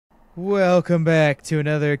Welcome back to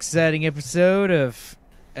another exciting episode of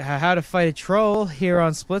How to Fight a Troll here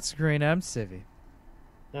on SplitScreen. I'm Civvie.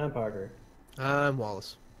 I'm Parker. I'm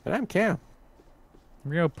Wallace. And I'm Cam.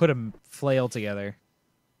 We're going to put a flail together.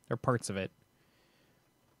 Or parts of it.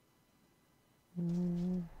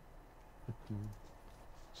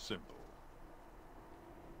 Simple.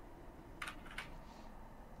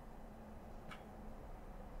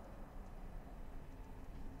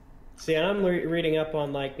 See, I'm reading up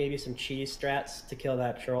on like maybe some cheese strats to kill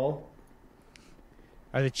that troll.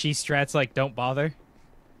 Are the cheese strats like don't bother?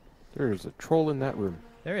 There's a troll in that room.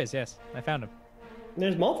 There is, yes. I found him.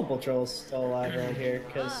 There's multiple trolls still alive around here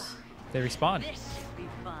because They respawn. This should be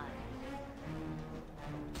fun.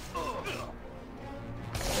 Time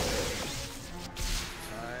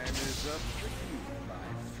is up for you, my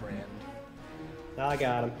friend. I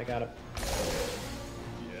got him. I got him.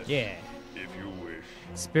 Yes, Yeah. if you wish.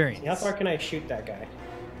 Experience. How far can I shoot that guy?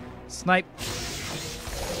 Snipe.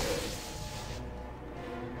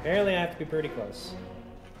 Apparently, I have to be pretty close.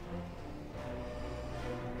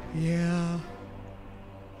 Yeah.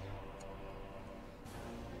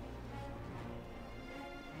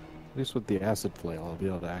 At least with the acid flail, I'll be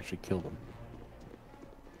able to actually kill them.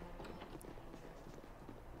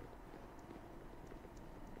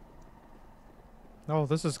 Oh,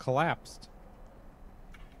 this is collapsed.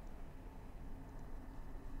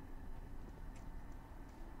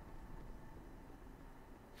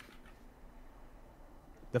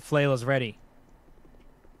 The flail is ready.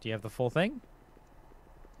 Do you have the full thing?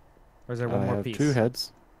 Or is there one I more have piece? 2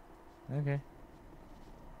 heads. Okay.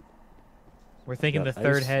 We're thinking the Got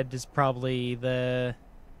third ice. head is probably the...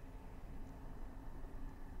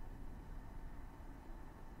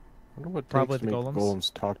 I wonder what Probably takes to the make golems.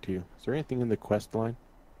 golems talk to you. Is there anything in the quest line?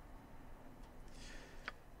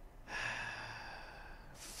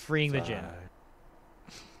 freeing the gin.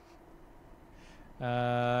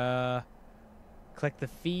 Click the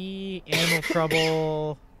fee, animal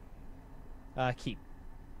trouble, keep.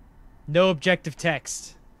 No objective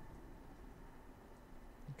text.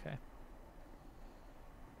 Okay.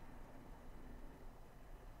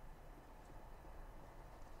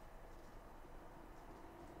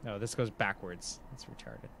 No, this goes backwards. It's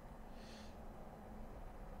retarded.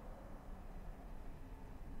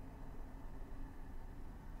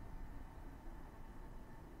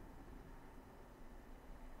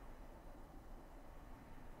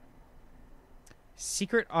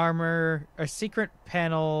 Secret armor, a secret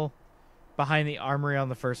panel behind the armory on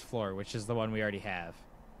the first floor, which is the one we already have.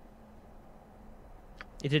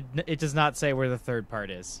 It does not say where the third part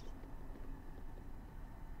is.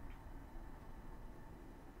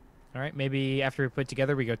 All right, maybe after we put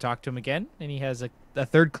together, we go talk to him again, and he has a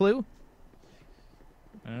third clue.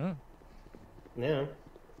 I don't know. Yeah.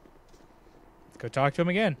 Let's go talk to him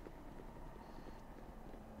again.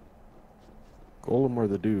 Golem or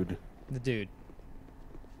the dude? The dude.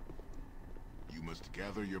 You must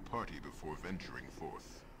gather your party before venturing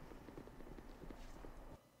forth.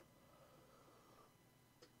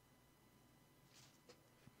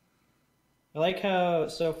 I like how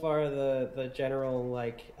so far the general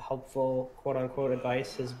like helpful quote unquote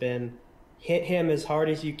advice has been hit him as hard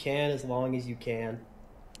as you can as long as you can.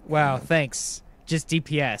 Wow, thanks. Just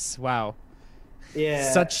DPS. Wow.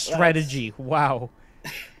 Yeah. Such strategy. Wow.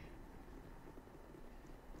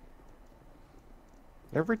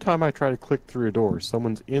 Every time I try to click through a door,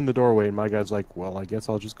 someone's in the doorway and my guy's like, well, I guess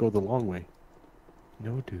I'll just go the long way.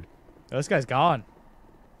 No, dude. Oh, this guy's gone.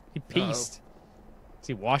 He pieced. Is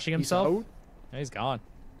he washing He's himself? out? No, he's gone.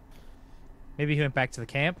 Maybe he went back to the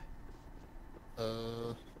camp.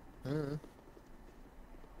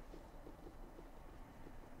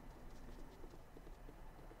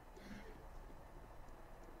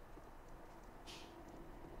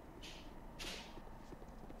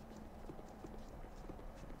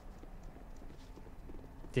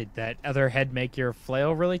 Did that other head make your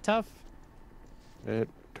flail really tough? It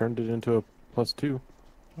turned it into a +2. Oh,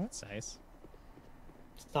 that's nice.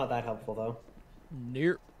 It's not that helpful though.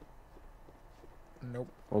 Nope. Nope.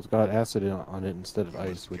 Well, it's got acid on it instead of You ice,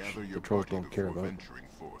 must which gather the your trolls party don't care before about. venturing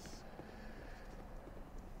forth.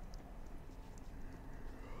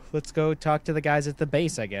 Let's go talk to the guys at the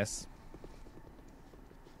base, I guess.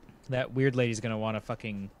 That weird lady's gonna want to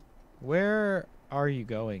fucking... Where are you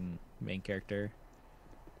going, main character?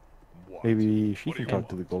 What? Maybe she What do can you talk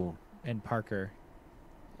to the golem. And Parker.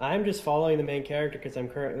 I'm just following the main character because I'm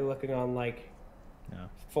currently looking on like No.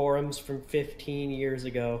 forums from 15 years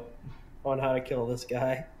ago on how to kill this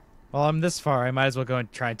guy. Well, I'm this far. I might as well go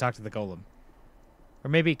and try and talk to the golem. Or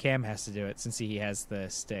maybe Cam has to do it since he has the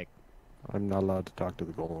stick. I'm not allowed to talk to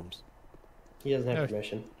the golems. He doesn't have Oh.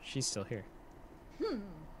 permission. She's still here.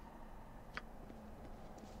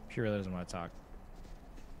 She really doesn't want to talk.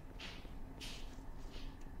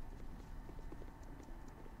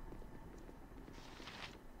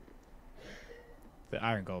 The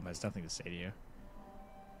Iron Golem has nothing to say to you.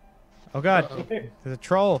 Oh god, there's a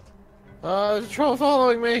troll. There's a troll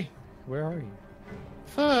following me. Where are you?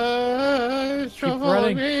 There's a troll Keep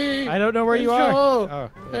following running. me. I don't know where There's you are. troll. Oh,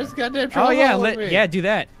 There's a goddamn troll oh yeah, following me. yeah, do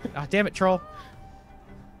that. Oh, damn it, troll.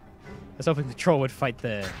 I was hoping the troll would fight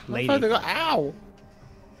the lady. I'm trying to go, ow.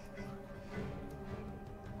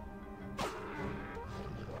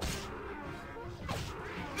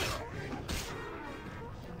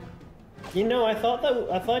 You know, I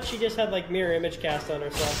thought she just had like mirror image cast on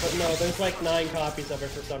herself, but no, there's like 9 copies of her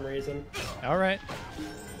for some reason. All right.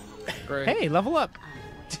 Great. Hey, level up.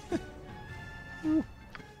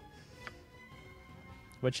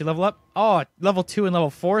 What'd she level up? Oh, level 2 and level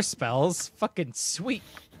 4 spells. Fucking sweet.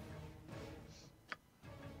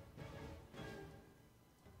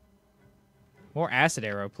 More acid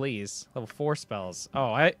arrow, please. Level 4 spells.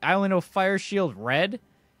 Oh, I only know fire shield red.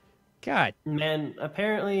 God. Man,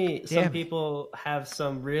 apparently Damn. some people have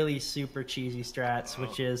some really super cheesy strats,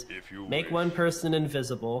 which is if you make wish. one person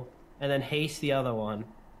invisible and then haste the other one,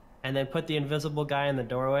 and then put the invisible guy in the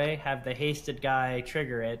doorway, have the hasted guy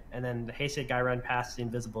trigger it, and then the hasted guy run past the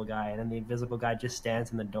invisible guy, and then the invisible guy just stands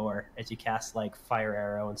in the door as you cast like fire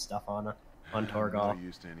arrow and stuff on Torgal. No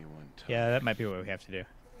use to anyone Yeah, that might be what we have to do.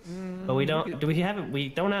 But we don't. Do we have? We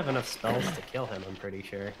don't have enough spells to kill him. I'm pretty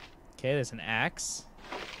sure. Okay, there's an axe.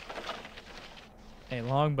 A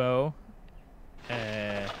longbow.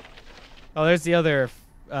 Oh, there's the other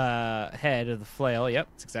head of the flail. Yep,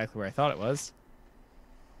 that's exactly where I thought it was.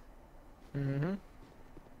 Mm-hmm.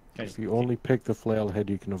 If you only pick the flail head,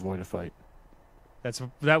 you can avoid a fight.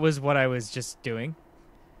 That was what I was just doing.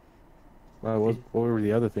 What were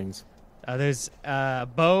the other things? There's a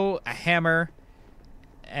bow, a hammer,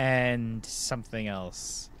 and something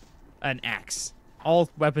else. An axe. All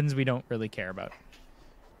weapons we don't really care about.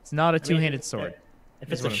 It's not a two-handed sword.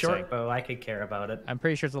 If is it's what a I'm short saying. bow, I could care about it. I'm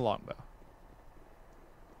pretty sure it's a longbow.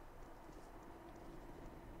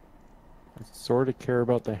 I sort of care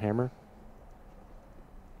about the hammer.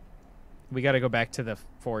 We got to go back to the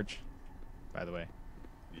forge, by the way.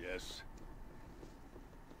 Yes.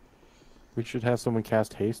 We should have someone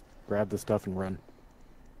cast haste, grab the stuff, and run.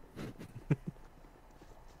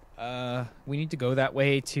 We need to go that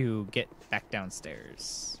way to get back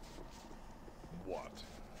downstairs. What?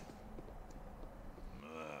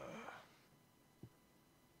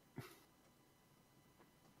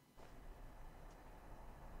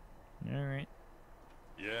 All right.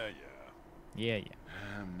 Yeah. Yeah.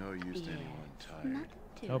 I'm no use to anyone tired.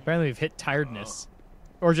 Oh, apparently we've hit tiredness.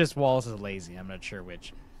 Or just Wallace is lazy. I'm not sure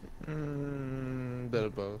which. Bit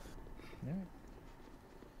of both.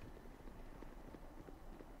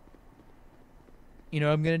 You know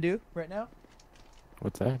what I'm going to do right now?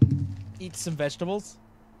 What's that? Eat some vegetables.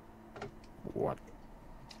 What?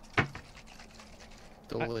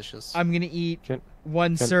 Delicious. I'm going to eat Can,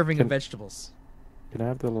 one can- serving can- of vegetables. can I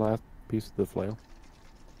have the last piece of the flail?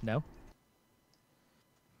 No?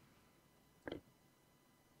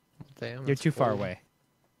 Damn, You're it's too far full. away.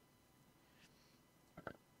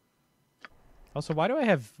 Also, why do I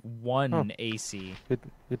have one Oh. AC?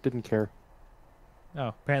 It didn't care. Oh,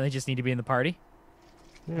 apparently just need to be in the party?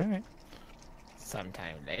 Yeah. All right.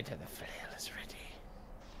 Sometime later, the flail is ready.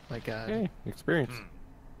 My God. Hey, experience.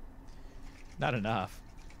 Not enough.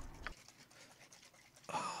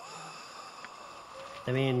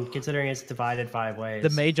 I mean, considering it's divided 5 ways. The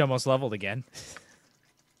mage almost leveled again.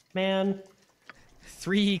 Man,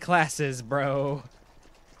 3 classes, bro.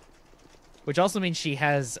 Which also means she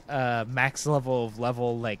has a max level of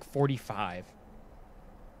like 45.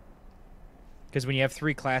 Because when you have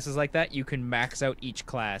 3 classes like that, you can max out each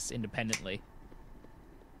class independently.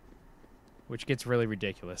 Which gets really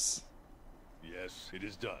ridiculous. Yes, it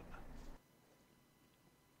is done.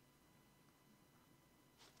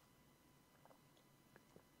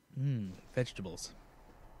 Vegetables.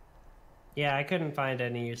 yeah, I couldn't find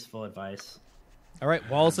any useful advice. All right,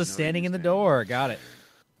 Wallace is standing in the door. Got it.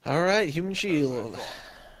 All right, human shield.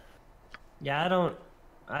 Yeah, I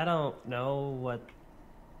don't know what.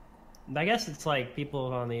 I guess it's like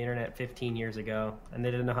people on the internet 15 years ago, and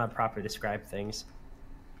they didn't know how to properly describe things.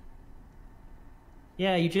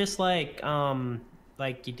 Yeah, you just like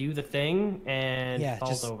you do the thing and it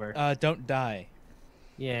falls over. Don't die.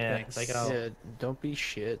 Yeah, thanks. it's like oh, Yeah, don't be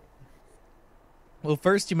shit. Well,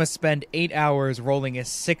 first you must spend 8 hours rolling a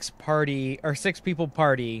 6 people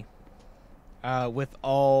party with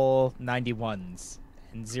all 91s,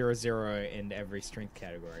 and 0 in every strength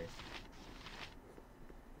category.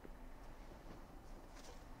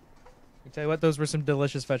 I tell you what, those were some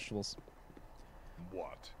delicious vegetables.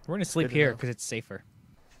 What? We're gonna sleep Good here enough. because it's safer.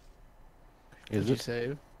 Is Did you it?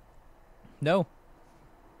 save? No,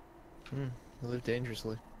 You live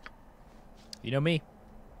dangerously. you know me.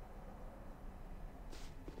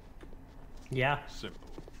 Yeah, Simple.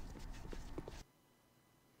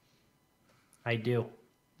 I do.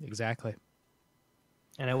 Exactly.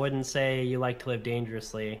 And I wouldn't say you like to live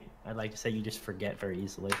dangerously. I'd like to say you just forget very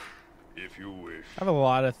easily. If you wish. I have a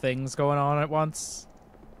lot of things going on at once.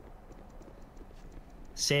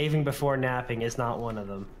 Saving before napping is not one of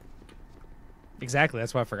them. Exactly.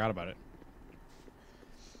 That's why I forgot about it.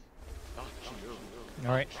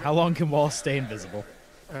 All right. How long can Wallace stay invisible?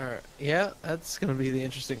 Alright. Yeah, that's gonna be the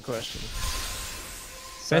interesting question.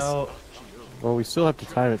 So, Well, we still have to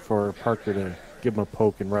time it for Parker to give him a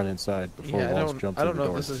poke and run inside before Yeah, Wallace jumps I in don't the know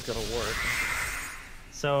door. if this is gonna work.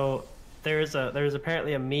 so there's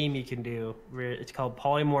apparently a meme you can do where it's called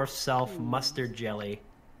Polymorph Self Mustard Jelly.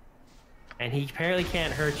 And he apparently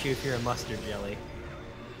can't hurt you if you're a mustard jelly.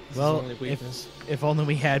 This is Well, only weakness. if only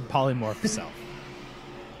we had polymorph self.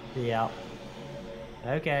 Yeah.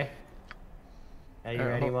 Okay. Are you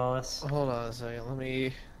Alright, ready, Wallace? Hold on a second. Let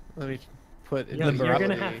me put You're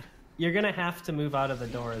invisibility. gonna have to move out of the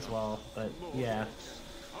door as well, but yeah.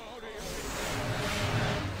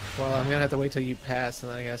 Well, I'm gonna have to wait till you pass,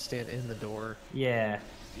 and then I gotta stand in the door. Yeah.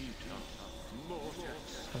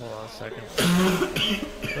 Hold on a second.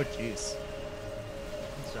 Oh, jeez.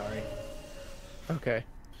 Sorry. Okay.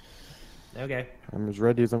 Okay. I'm as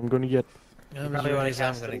ready as I'm going to get. I'm as probably ready wanna as I'm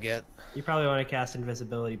cast gonna it. get. You probably want to cast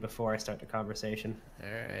invisibility before I start the conversation.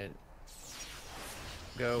 Alright.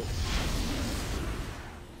 Go.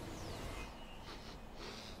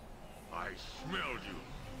 I smelled you.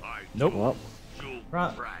 I Nope. Well, you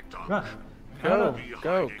Run. bragged on Run. me. Go. Be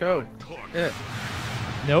Go. hiding Go. on Torque. Yeah.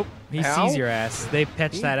 Nope. He Ow. sees your ass. They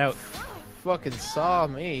patched that out. Fucking saw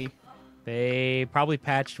me. They probably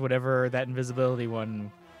patched whatever that invisibility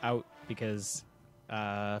one out because,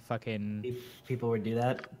 fucking. People would do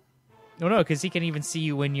that. No, because he can even see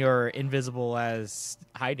you when you're invisible as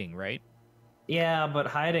hiding, right? Yeah, but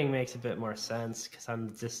hiding makes a bit more sense because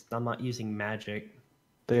I'm not using magic.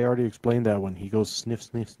 they already explained that one. He goes sniff,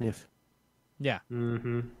 sniff, sniff. Yeah.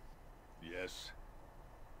 Mm-hmm. Yes,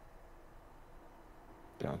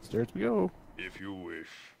 Downstairs we go. if you wish.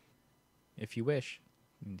 If you wish.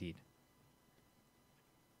 Indeed.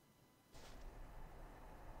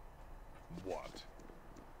 What?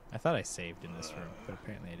 I thought I saved in this room, but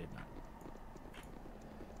apparently I did not.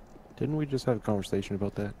 Didn't we just have a conversation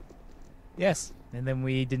about that? Yes, and then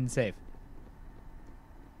we didn't save.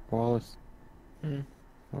 Wallace? Hmm.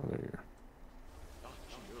 Oh, there you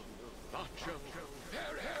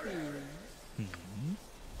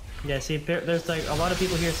Yeah, see, there's like a lot of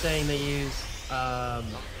people here saying they use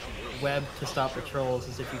web to stop the trolls,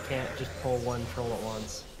 as if you can't just pull one troll at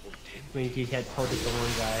once. I mean, you can't pull just the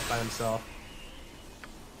one guy by himself.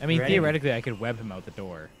 I mean, Ready? theoretically, I could web him out the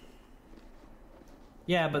door.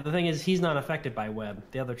 Yeah, but the thing is, he's not affected by web.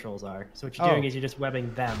 The other trolls are. So what you're Oh. doing is you're just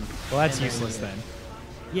webbing them. Well, that's And useless then.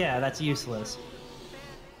 Yeah, that's useless.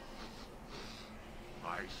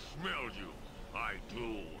 I smelled you. I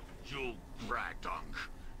do. You bragdunk.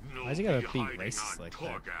 No Why's he gotta be hiding racist on like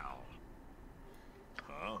that? Torgal.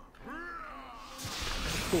 Huh?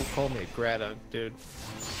 Cool, call me a Gradunk, dude.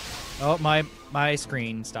 Oh, my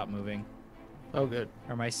screen stopped moving. Oh, good.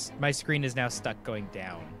 Or my screen is now stuck going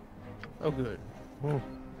down. Oh, good. go.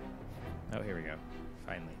 Oh, here we go.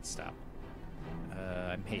 Finally, it stopped.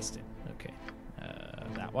 I'm pasted. Okay.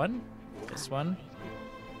 That one. This one.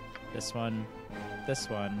 This one. This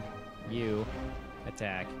one. You.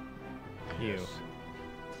 Attack. You.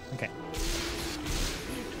 Okay.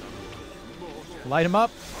 Light him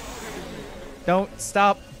up. Don't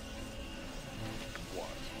stop.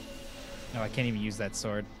 No, I can't even use that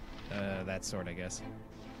sword. That sword, I guess.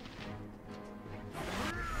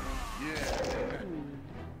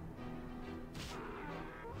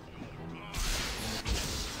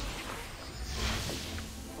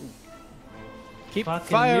 Keep Fucking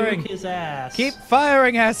firing. nuke his ass. Keep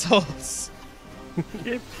firing, assholes.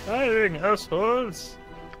 Keep firing, assholes!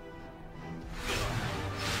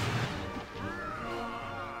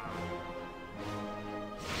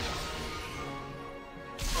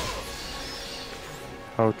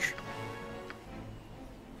 Ouch.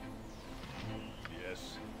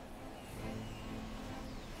 Yes.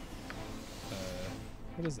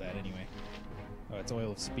 What is that anyway? Oh, it's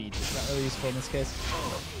oil of speed. It's not really useful in this case.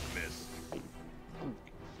 Miss.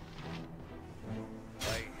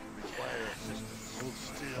 I require assistance.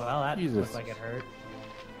 that Jesus. looked like it hurt.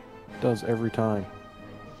 Does every time.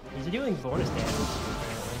 He's doing bonus damage,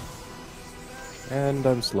 apparently. And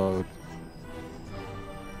I'm slowed.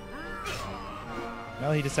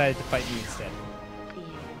 Well, he decided to fight me instead.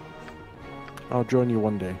 I'll join you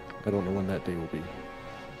one day. I don't know when that day will be.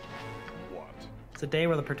 What? It's a day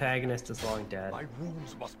where the protagonist is long dead. My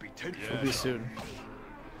wounds must be tended. It'll be soon.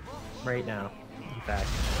 Right now, in fact.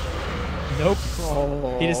 Nope.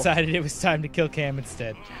 Oh. He decided it was time to kill Cam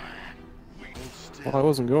instead. Well, I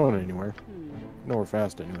wasn't going anywhere. Nowhere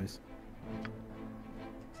fast, anyways.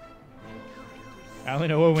 I only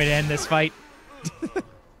know one way to end this fight.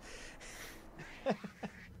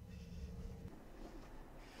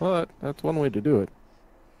 Well, that's one way to do it.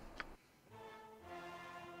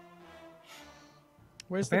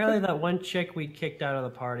 Where's Apparently the that one chick we kicked out of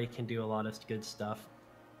the party can do a lot of good stuff.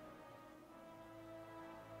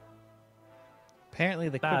 Apparently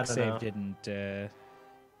the I quick don't save know.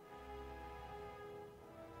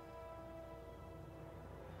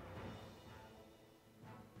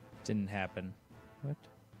 didn't happen. What?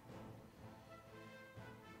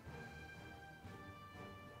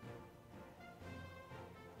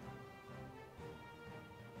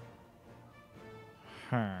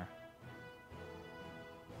 Huh.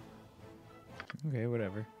 Okay,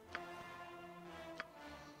 whatever.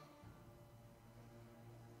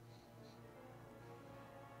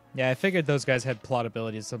 Yeah, I figured those guys had plot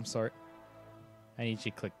ability of some sort. I need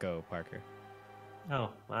you to click go, Parker. Oh,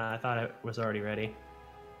 I thought it was already ready.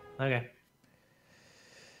 Okay.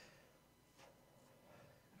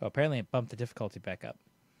 Oh, apparently it bumped the difficulty back up.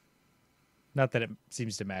 Not that it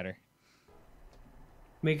seems to matter.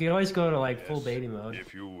 We can always go to like full baby mode.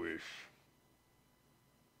 If you wish.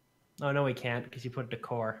 Oh no, we can't because you put it to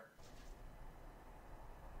core.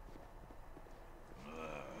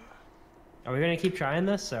 Are we gonna keep trying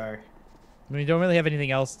this or? I mean, we don't really have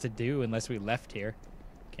anything else to do unless we left here.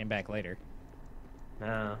 Came back later.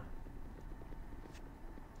 No.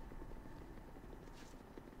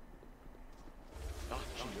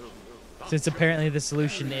 Since apparently the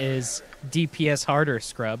solution is DPS harder,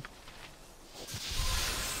 scrub.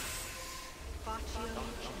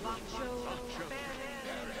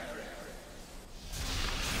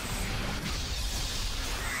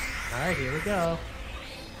 Alright, here we go.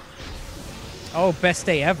 Oh, best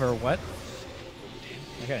day ever. What?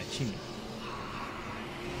 I got an achievement.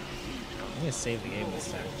 I'm gonna save the game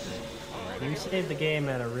this time. You saved the game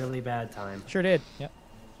at a really bad time. Sure did. Yep.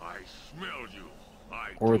 I smell you.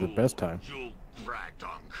 I Or the do, best time. You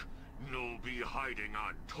bragdunk. No be hiding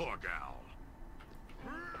on Torgal.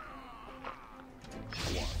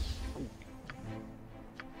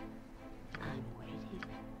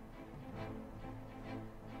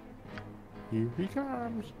 Here he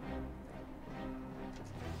comes.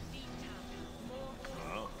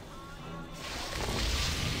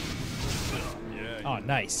 Oh,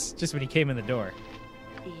 nice. Just when he came in the door.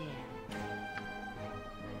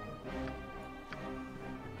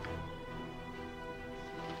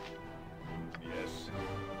 Yes.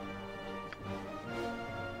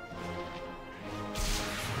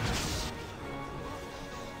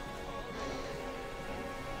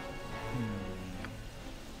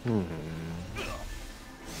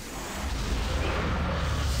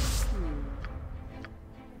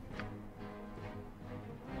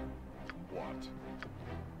 What?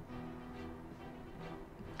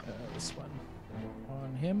 This one.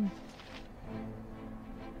 On him.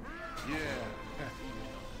 Yeah.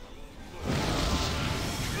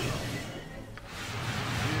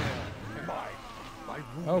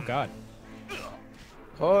 Oh, God.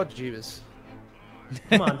 Oh, Jeebus.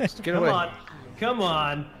 Come on, Get come away. on, come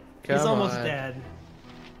on. He's Come almost on. dead.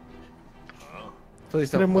 Please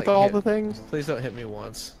Hit don't him with like, all hit- the things. Please don't hit me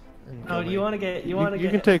once. and Oh, kill do me. you want to get? You want to You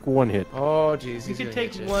get? can take one hit. Oh, jeez. You he's can gonna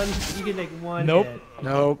take get you. one. You can take one. Nope. hit.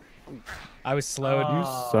 Nope. I was slowed. Oh.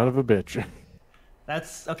 You son of a bitch.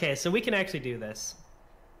 That's okay. So we can actually do this.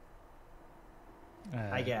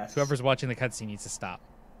 I guess. Whoever's watching the cutscene needs to stop.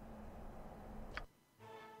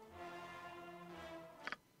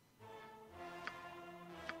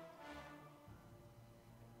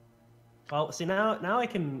 Well, see now I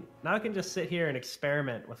can just sit here and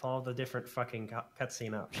experiment with all the different fucking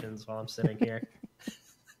cutscene options while I'm sitting here.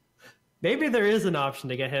 Maybe there is an option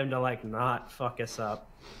to get him to like not fuck us up.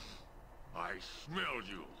 I smell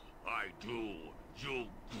you. I do. You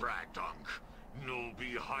bragdunk. No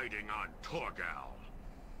be hiding on Torgal.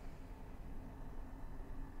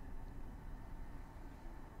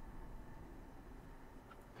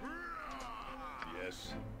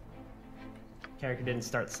 Yes. Character didn't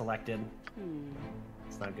start selected.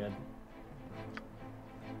 It's not good.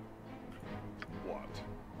 What?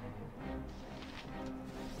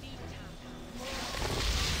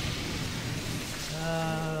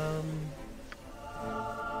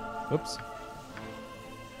 Oops.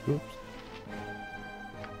 Oops.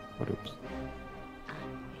 What oops?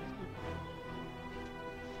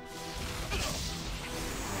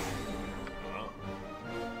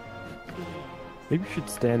 Maybe you should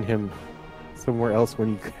stand him somewhere else when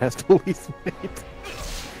you cast Police Mate.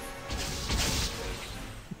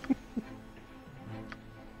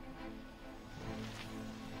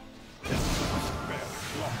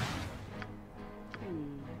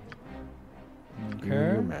 Okay.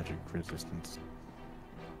 Your magic resistance.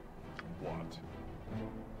 What?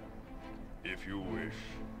 If you wish.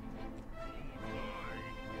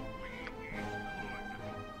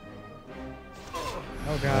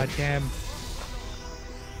 Oh god damn.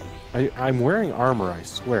 I'm wearing armor, I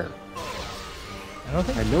swear. I don't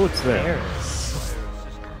think I know it's there. cares.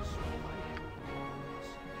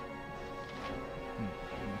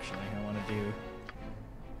 Actually, I want to do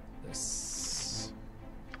this.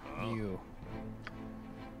 You.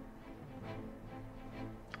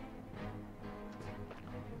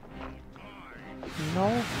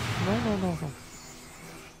 No.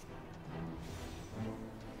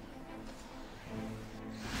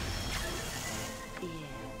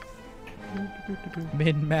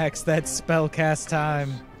 Min-max that spell cast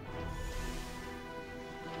time.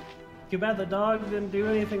 Too bad the dog didn't do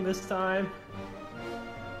anything this time.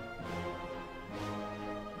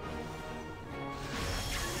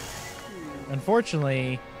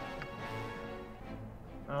 Unfortunately,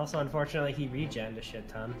 Also, unfortunately, he regened a shit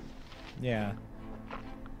ton. yeah.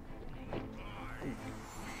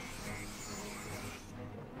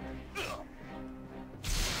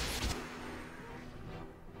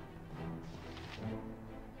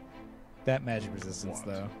 That magic resistance,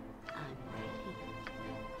 though.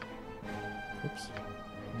 Oops.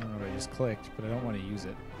 I don't know what I just clicked, but I don't want to use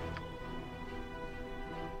it.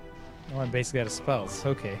 Oh, I'm basically out of spells.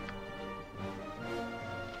 Okay.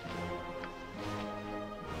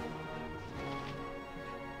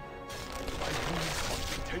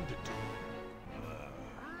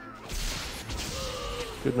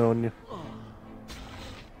 Good knowing you.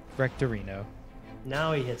 Rectorino.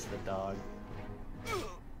 Now he hits the dog.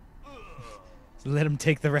 Let him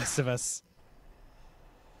take the rest of us.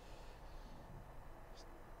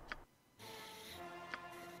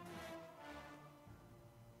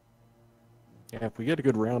 Yeah, if we get a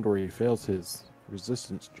good round where he fails his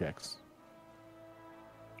resistance checks.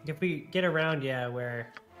 If we get around, yeah, where,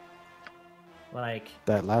 like,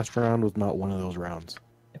 That last round was not one of those rounds.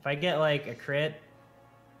 if I get, like, a crit,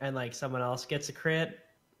 and, like, someone else gets a crit,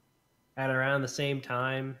 at around the same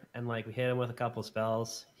time, and, like, we hit him with a couple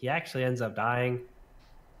spells, he actually ends up dying.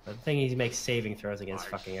 But the thing is, he makes saving throws against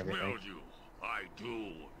fucking everything. I smell you. I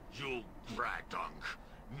do. You bradunk.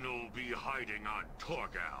 No be hiding on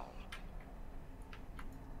Torgal.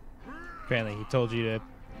 Apparently, he told you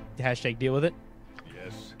to hashtag deal with it.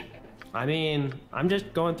 Yes. I mean, I'm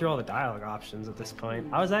just going through all the dialogue options at this point.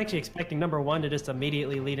 I was actually expecting number 1 to just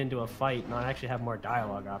immediately lead into a fight, not actually have more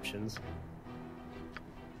dialogue options.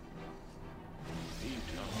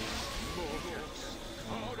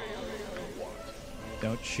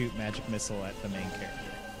 Don't shoot magic missile at the main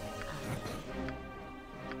character.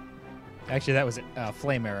 Actually, that was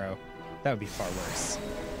flame arrow. That would be far worse.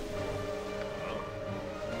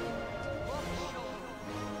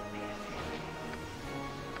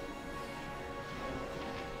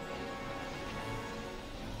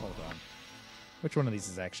 Hold on. Which one of these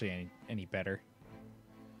is actually any better?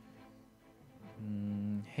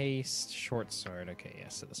 Haste, short sword. Okay, yeah,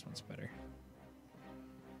 so this one's better.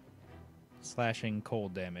 Slashing,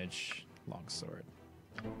 cold damage, long sword.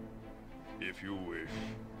 If you wish.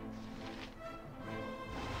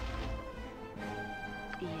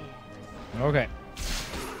 Okay.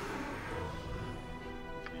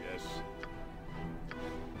 Yes.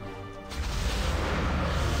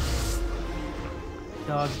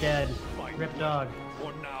 Dog's dead. Rip dog.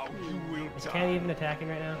 For now, you will Is die. Kenny even attacking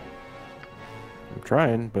right now? I'm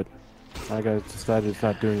trying, but my guy decided it's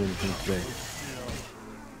not doing anything today.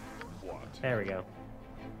 What? There we go.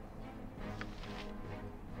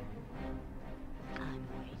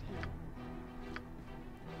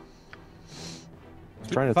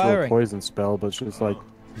 He's trying to firing. throw a poison spell, but it's just like,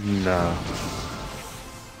 nah.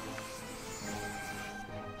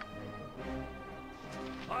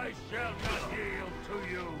 I shall not yield to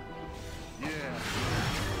you. Yeah.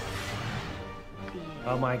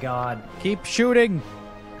 Oh my god. Keep shooting.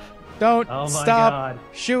 Don't Oh my stop God.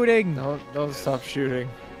 shooting. Don't stop shooting.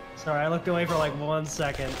 Sorry, I looked away for like 1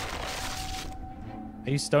 second. Are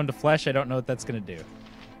you stoned to flesh? I don't know what that's gonna do.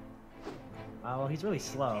 Well, he's really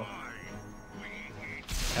slow.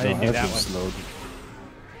 I didn't do that I've been one. slowed.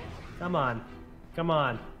 Come on. Come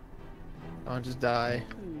on. I'll just die.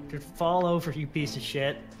 Just fall over, you piece of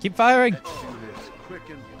shit. Keep firing. Quick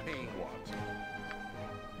and pain.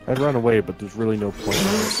 I'd run away, but there's really no point in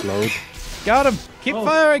being slowed. Got him. Keep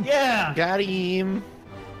firing. Yeah! Got him.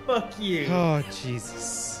 Fuck you. Oh,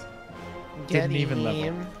 Jesus. Get Didn't even level.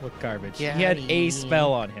 him. What garbage. Get He had a him.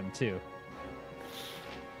 spell on him, too.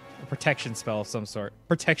 A protection spell of some sort.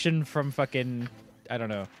 Protection from fucking... I don't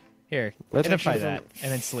know. Here, Let's identify actually- that,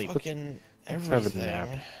 and then sleep. Fucking Let's have a everything. nap.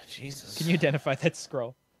 Jesus. Can you identify that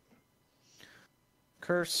scroll?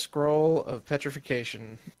 Curse scroll of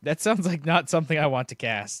petrification? That sounds like not something I want to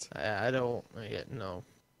cast. I don't yet no.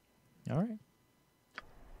 All right.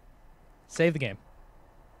 Save the game.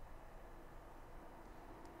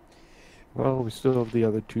 Well, we still have the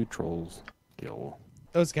other 2 trolls. Kill.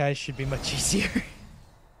 Those guys should be much easier.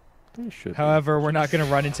 They should. However, we're not going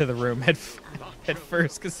to run into the room at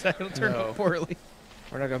first because that'll turn No. out poorly.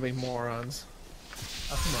 We're not gonna be morons.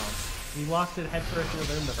 Oh, come on. We walked it headfirst into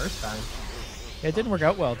the room the first time. Yeah, it didn't work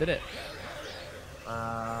out well, did it?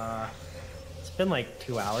 It's been like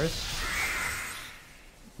 2 hours.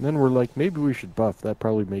 And then we're like, maybe we should buff. That'd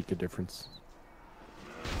probably make a difference.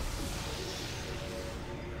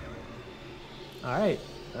 Alright.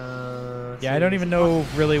 Yeah, I don't even know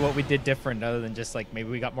really what we did different other than just like maybe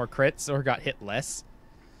we got more crits or got hit less.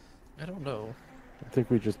 I don't know. I think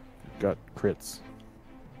we just got crits.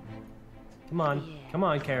 Come on. Come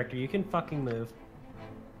on, character. You can fucking move.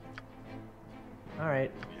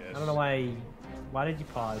 Alright. I don't know why... Why did you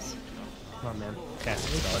pause? Come on, man. Cast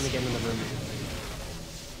Let me spells. get in the room.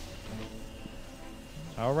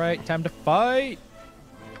 All right, time to fight.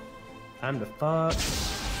 Time to fuck.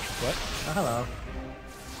 What? Oh, hello.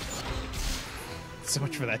 So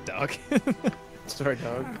much for that dog. Sorry,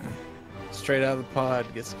 dog. Straight out of the pod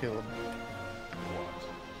gets killed.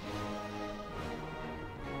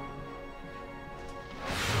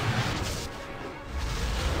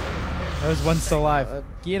 There's one still alive.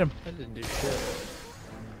 Get him. I didn't do shit.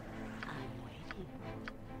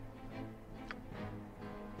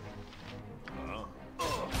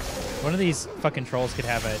 One of these fucking trolls could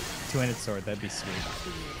have a two-handed sword. That'd be sweet.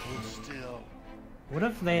 What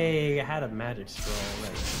if they had a magic scroll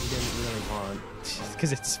that you didn't really want?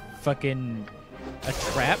 Because it's fucking a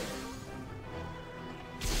trap.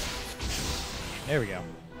 There we go.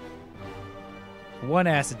 1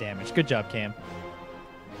 acid damage. Good job, Cam.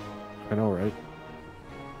 I know, right?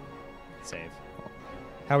 Save.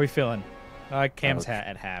 How are we feeling? Cam's Ouch.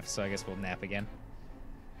 at half, so I guess we'll nap again.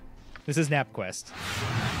 This is Nap Quest.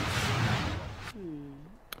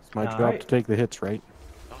 It's my job Alright. to take the hits, right?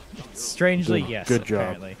 Strangely, Good- yes. good job.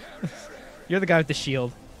 Apparently. You're the guy with the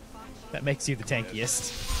shield. That makes you the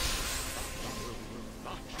tankiest.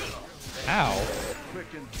 Ow.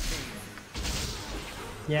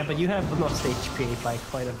 Yeah, but you have the most HP by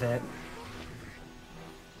quite a bit.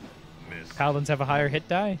 Paladins have a higher hit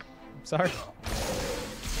die? I'm sorry.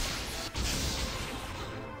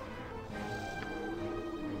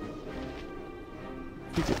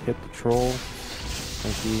 You could hit the troll.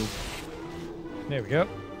 Thank you. There we go.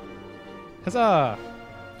 Huzzah!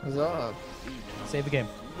 Huzzah. Save the game.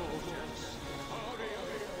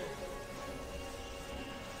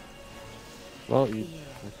 Well,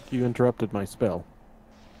 you interrupted my spell.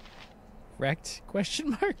 Wrecked?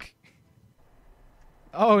 Question mark?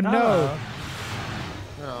 Oh no!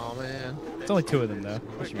 Oh man. It's only 2 of them though.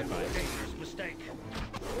 That should be fine. Dangerous mistake.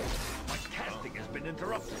 My casting has been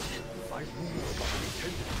interrupted. My rules are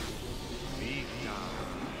intended. Be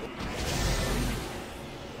gone.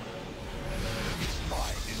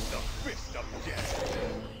 Mine is the fist of death.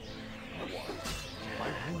 My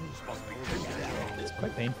rules must be tended to. It's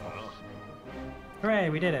quite painful. Hooray,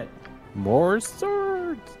 we did it. More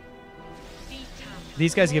swords!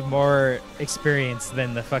 These guys give more experience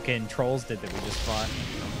than the fucking trolls did that we just fought.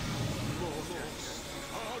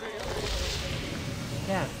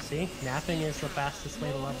 Yeah, see? Napping is the fastest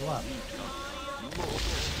way to level up.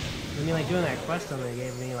 I mean, like, doing that quest only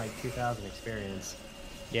gave me, like, 2,000 experience.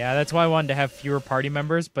 Yeah, that's why I wanted to have fewer party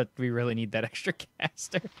members, but we really need that extra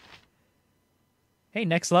caster. Hey,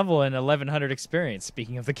 next level and 1,100 experience,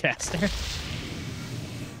 speaking of the caster.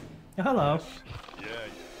 Oh, hello.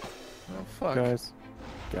 Oh fuck. Guys.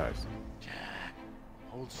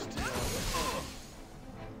 Hold still.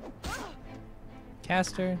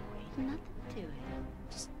 Caster, Nothing to it.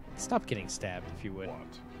 just stop getting stabbed, if you would.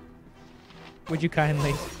 Would you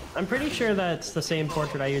kindly? I'm pretty sure that's the same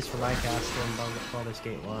portrait I used for my caster in Baldur's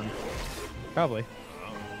Gate 1. Probably.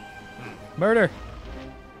 Murder!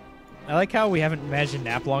 I like how we haven't managed to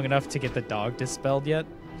nap long enough to get the dog dispelled yet.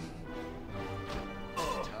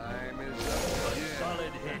 Time is up.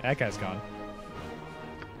 Solid hit. That guy's gone.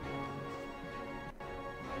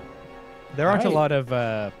 There aren't a Alright. lot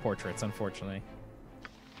of portraits, unfortunately.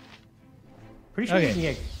 Pretty sure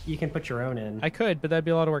Okay. you can put your own in. I could, but that'd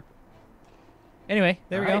be a lot of work. Anyway,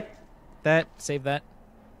 there we go. Alright. That, save that.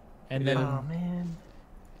 And then, Oh man.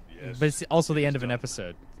 Yes. but it's also the end of an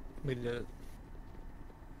episode. We did it.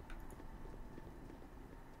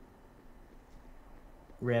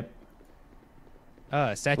 Rip.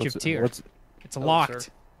 Statue What's- of Tyr. what's- It's Oh, locked.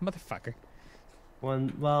 sir. Motherfucker.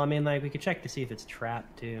 Well, I mean, like we could check to see if it's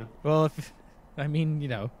trapped too. Well, if, I mean, you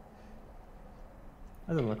know.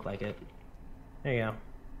 Doesn't look like it. There you go.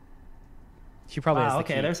 She probably has Wow. the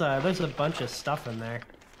Okay. key. There's a bunch of stuff in there,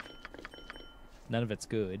 None of it's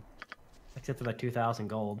good. except for like 2,000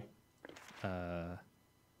 gold.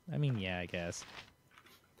 I mean, yeah, I guess.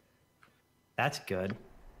 That's good.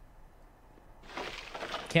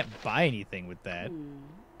 Can't buy anything with that,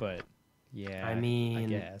 but yeah, I mean- I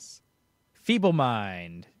guess. Feeble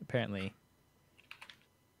mind, apparently.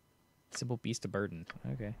 Simple beast of burden.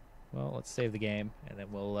 Okay, well, let's save the game, and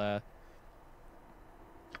then we'll,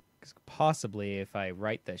 'cause possibly if I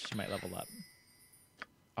write this, she might level up.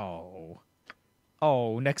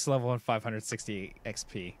 Oh, next level on 560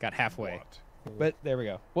 XP. Got halfway. What? But there we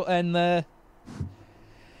go. Well, and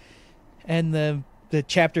the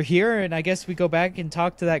chapter here, and I guess we go back and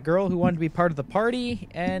talk to that girl who wanted to be part of the party,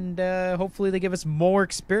 and hopefully they give us more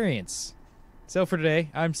experience. So for today,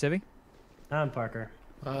 I'm Civvie, I'm Parker.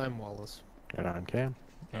 I'm Wallace. And I'm Cam.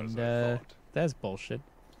 and As I thought. that's bullshit.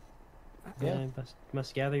 Yeah.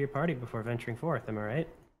 Must gather your party before venturing forth. Am I right?